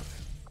don't have.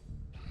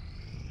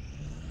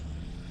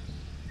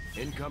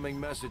 Incoming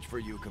message for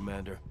you,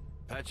 Commander.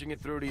 Patching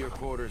it through to your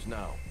quarters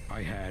now.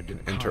 I had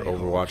Enter high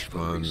Overwatch hopes for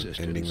on resistance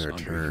ending their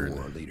under turn.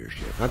 your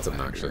leadership, That's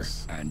Commander,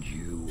 obnoxious. and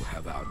you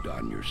have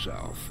outdone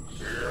yourself.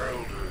 The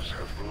elders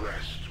have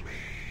blessed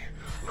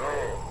me.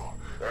 No,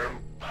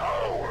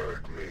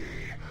 empowered me.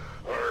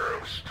 I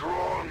am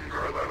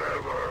stronger than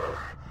ever.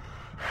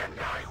 And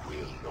I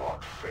will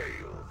not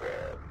fail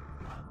them.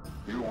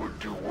 You would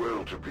do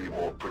well to be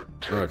more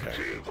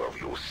protective of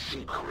your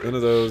secrets. None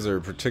of those are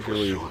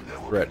particularly For soon there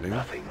will be threatening.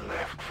 nothing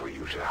left for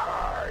you to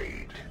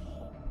hide.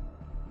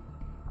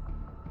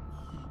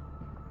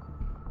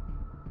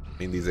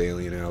 I need these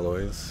alien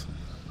alloys.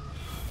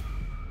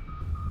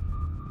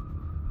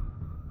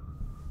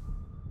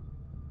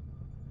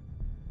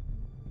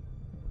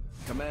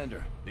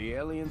 Commander, the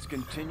aliens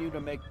continue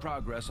to make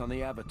progress on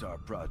the Avatar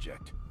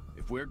project.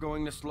 If we're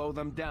going to slow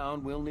them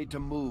down, we'll need to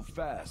move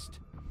fast.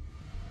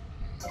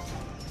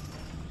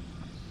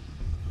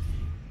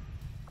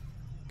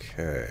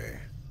 Okay.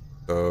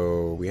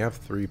 So we have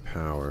 3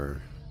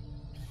 power.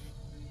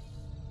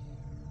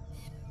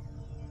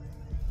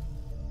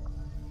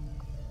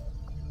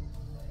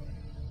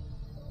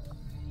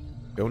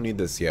 Don't need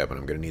this yet, but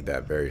I'm gonna need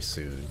that very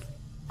soon.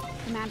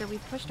 Commander,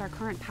 we've pushed our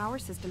current power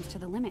systems to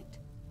the limit.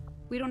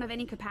 We don't have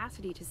any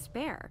capacity to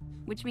spare,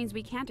 which means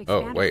we can't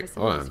expand wait, our facilities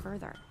hold on.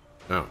 further.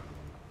 No.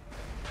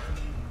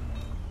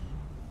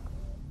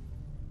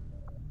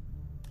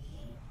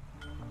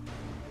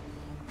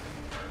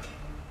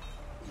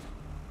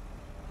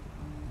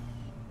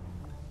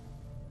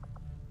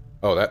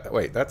 Oh,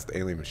 wait, that's the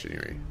alien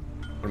machinery.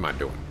 What am I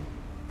doing?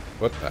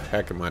 What the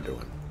heck am I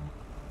doing?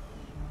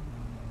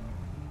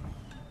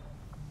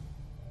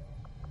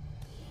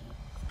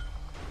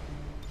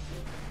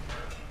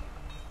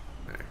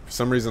 For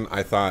some reason,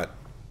 I thought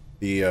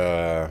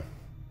the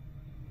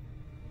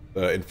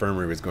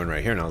infirmary was going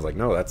right here, and I was like,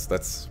 no,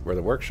 that's where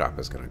the workshop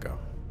is gonna go.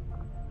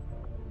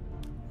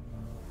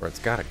 Where it's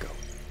gotta go.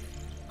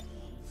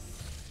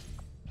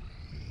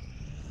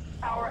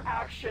 Our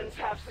actions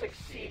have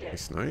succeeded,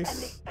 That's nice. and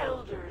the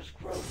elders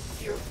grow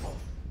fearful.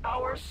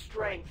 Our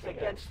strength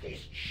against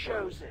these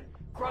chosen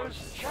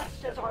grows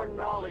just as our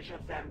knowledge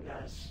of them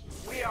does.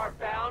 We are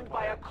bound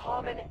by a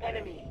common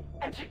enemy,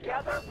 and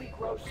together we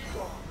grow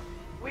strong.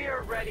 We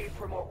are ready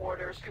for more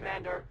orders,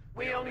 Commander.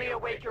 We only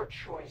await your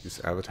choice. This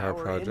Avatar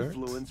Our project.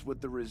 influence with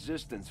the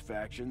Resistance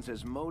factions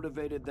has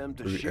motivated them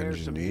to share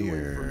some new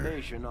Re-engineer.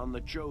 information on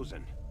the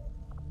Chosen.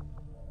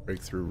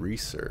 Breakthrough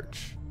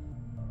research.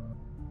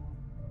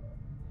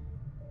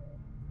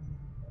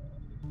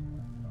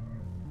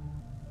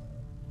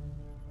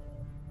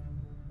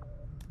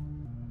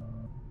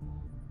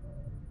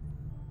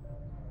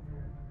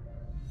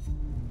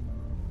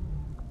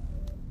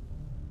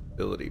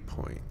 Ability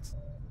points.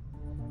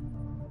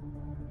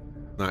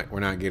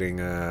 We're not getting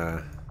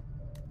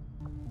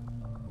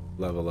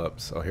level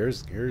ups. Oh,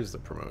 here's the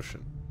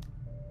promotion.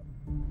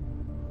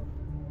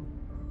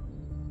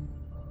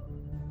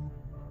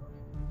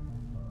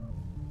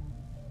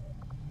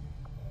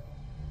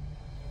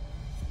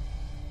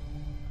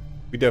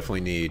 We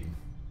definitely need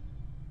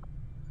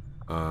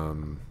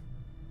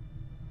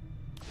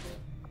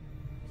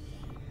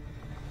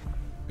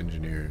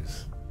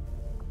engineers.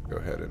 Go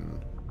ahead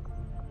and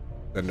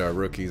send our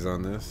rookies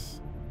on this.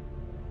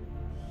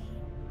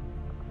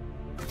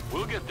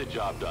 We'll get the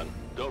job done.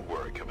 Don't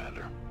worry,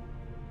 Commander.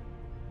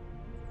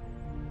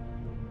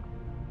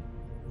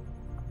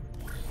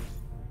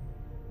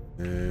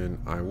 And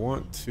I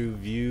want to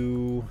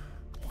view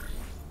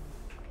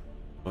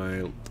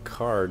my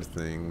card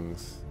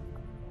things.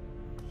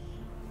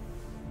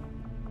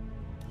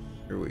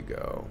 Here we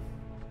go.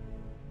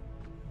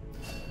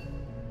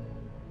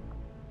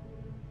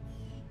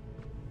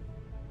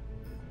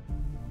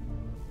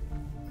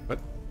 What?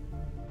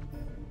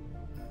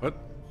 What?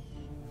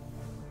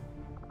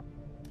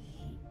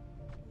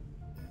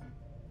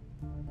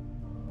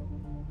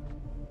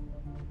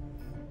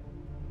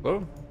 Hello?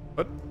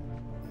 What?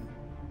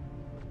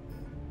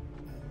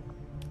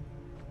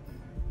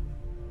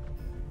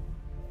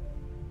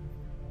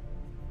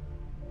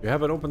 You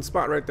have an open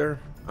spot right there.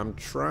 I'm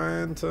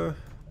trying to...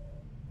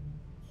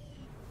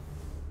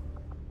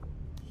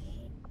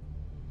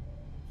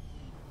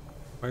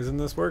 Why isn't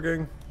this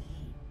working?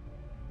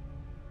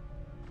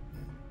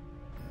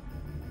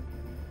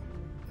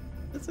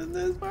 Isn't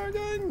this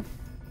working? Do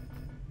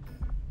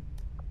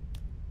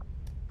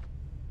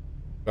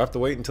I have to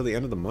wait until the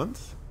end of the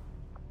month?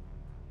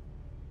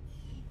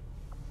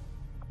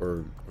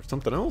 Or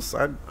something else?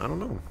 I don't know. I don't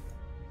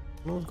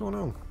know what's going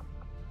on.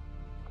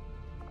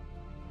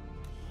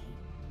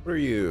 What are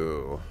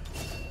you?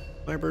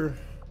 Sniper?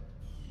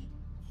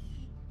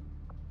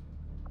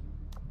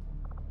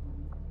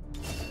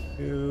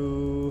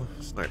 You...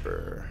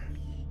 Sniper.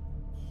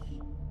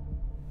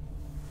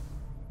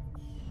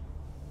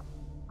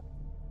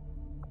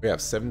 We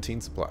have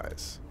 17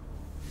 supplies.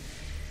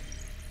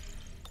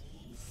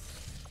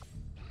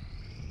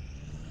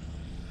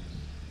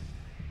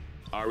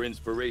 Our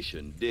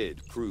inspiration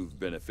did prove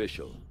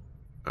beneficial.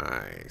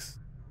 Nice.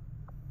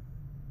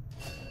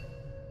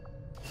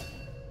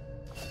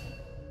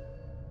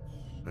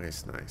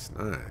 Nice, nice,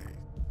 nice.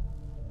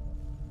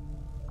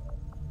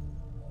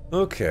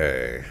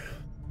 Okay.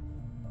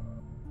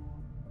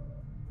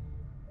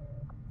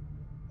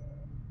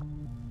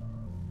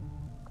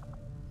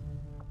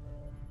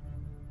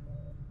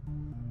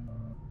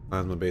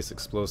 Plasma-based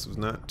explosives,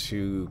 not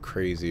too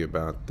crazy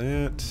about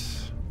that.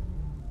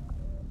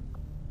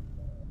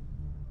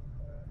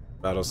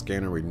 Battle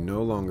scanner we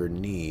no longer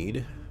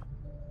need.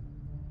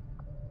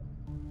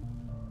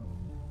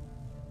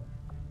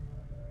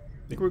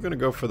 I think we're gonna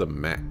go for the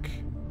mech.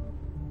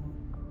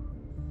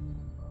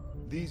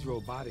 These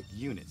robotic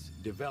units,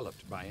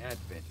 developed by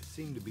Advent,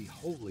 seem to be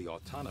wholly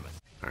autonomous.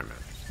 Alright, man.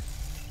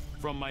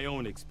 From my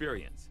own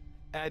experience,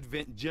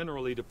 Advent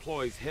generally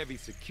deploys heavy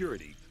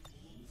security.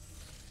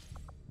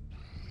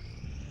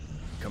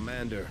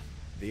 Commander,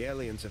 the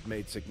aliens have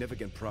made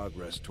significant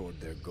progress toward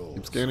their goals.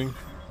 Keep scanning.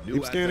 New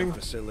Keep scanning.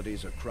 Advent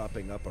facilities are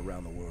cropping up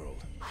around the world.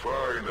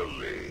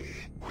 Finally,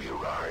 we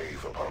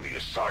arrive upon the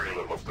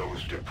asylum of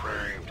those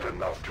depraved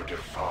enough to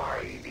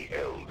defy the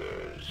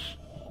Elders.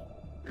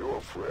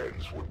 Your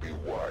friends would be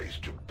wise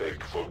to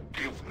beg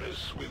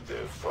forgiveness with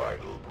their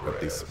final breath.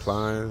 Got these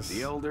supplies.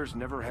 The Elders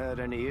never had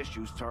any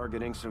issues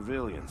targeting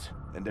civilians,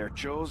 and their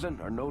chosen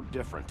are no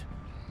different.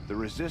 The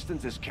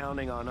Resistance is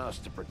counting on us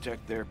to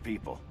protect their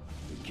people.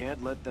 We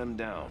can't let them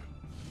down.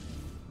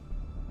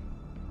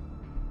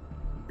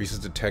 Increases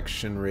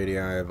detection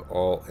radii of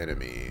all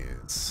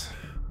enemies.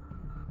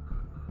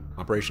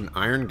 Operation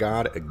Iron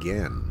God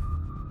again.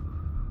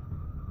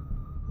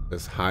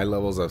 There's high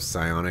levels of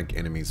psionic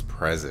enemies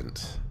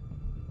present.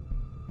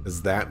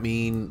 Does that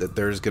mean that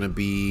there's gonna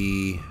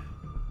be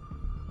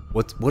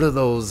what are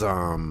those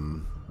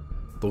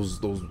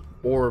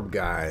orb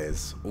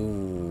guys?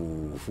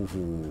 Ooh, hoo,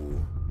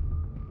 hoo.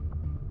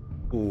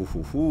 Ooh,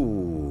 hoo,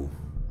 hoo.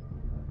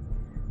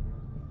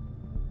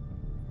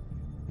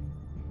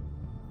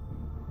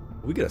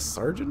 We get a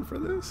sergeant for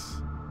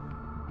this?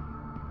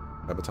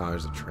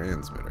 Sabotage the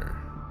transmitter.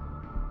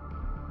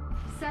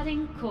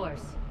 Setting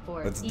course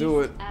for Let's East do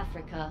it.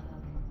 Africa.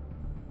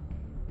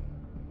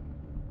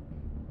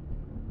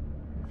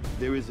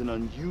 There is an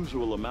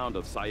unusual amount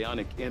of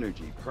psionic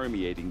energy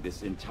permeating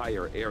this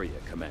entire area,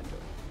 Commander.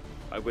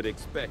 I would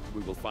expect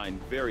we will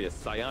find various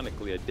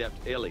psionically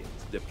adept aliens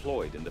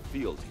deployed in the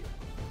field here.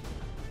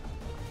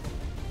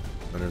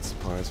 100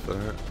 supplies for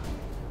that.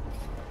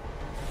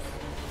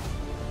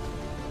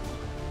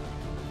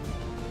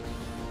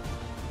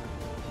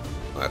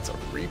 Oh, that's a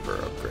Reaper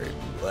upgrade.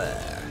 Blah.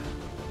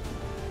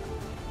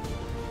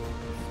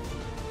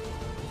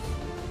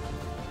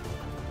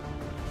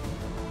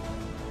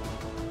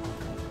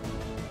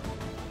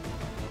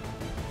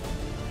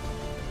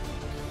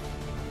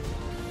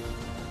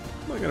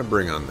 What am I gonna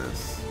bring on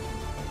this?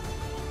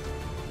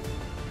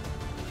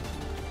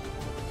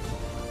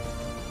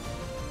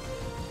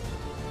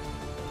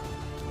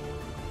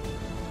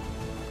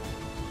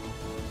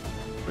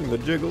 Bring the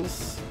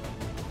jiggles.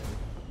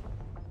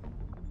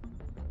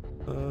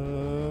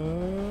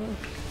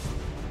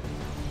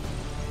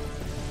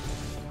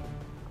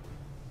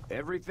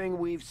 Everything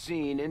we've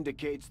seen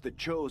indicates the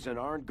Chosen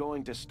aren't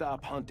going to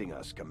stop hunting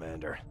us,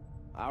 Commander.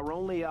 Our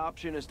only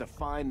option is to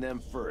find them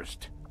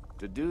first.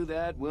 To do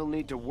that, we'll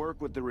need to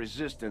work with the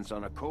Resistance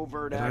on a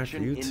covert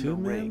action in the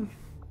ring.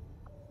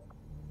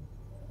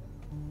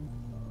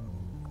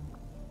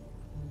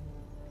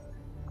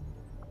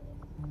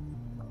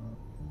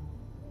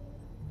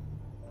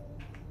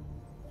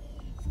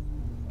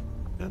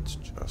 That's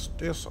just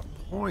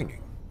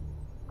disappointing.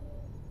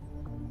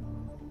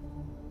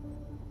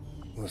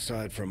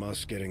 Aside from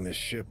us getting this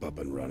ship up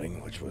and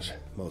running, which was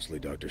mostly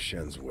Dr.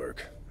 Shen's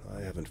work,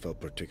 I haven't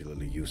felt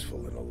particularly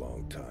useful in a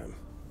long time.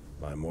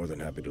 I'm more than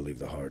happy to leave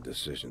the hard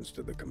decisions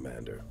to the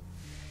commander.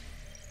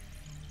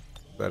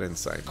 That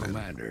insight, man.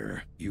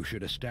 Commander, you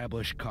should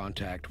establish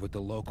contact with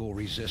the local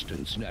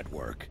resistance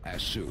network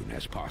as soon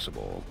as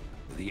possible.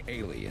 The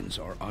aliens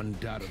are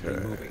undoubtedly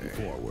moving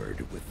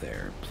forward with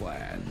their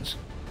plans.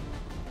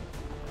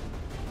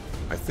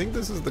 I think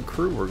this is the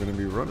crew we're going to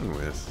be running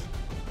with.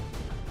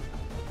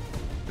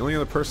 The only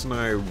other person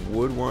I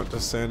would want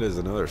to send is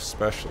another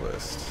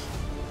specialist.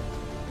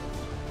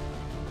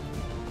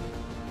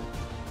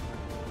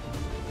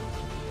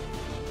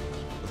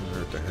 Doesn't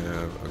hurt to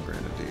have a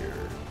grenadier.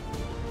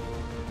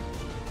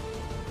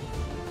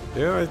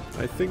 Yeah,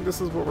 I think this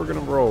is what we're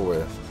going to roll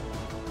with.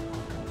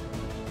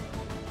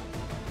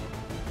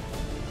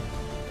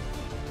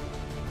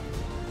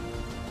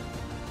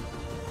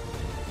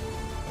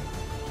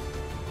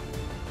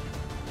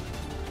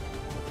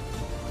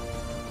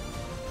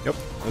 Yep,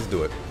 let's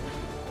do it.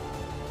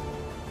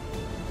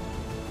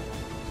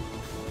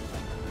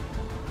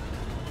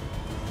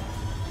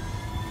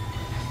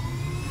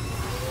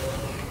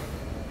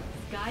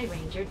 Sky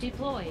Ranger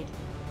deployed.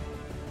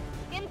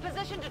 In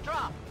position to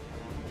drop.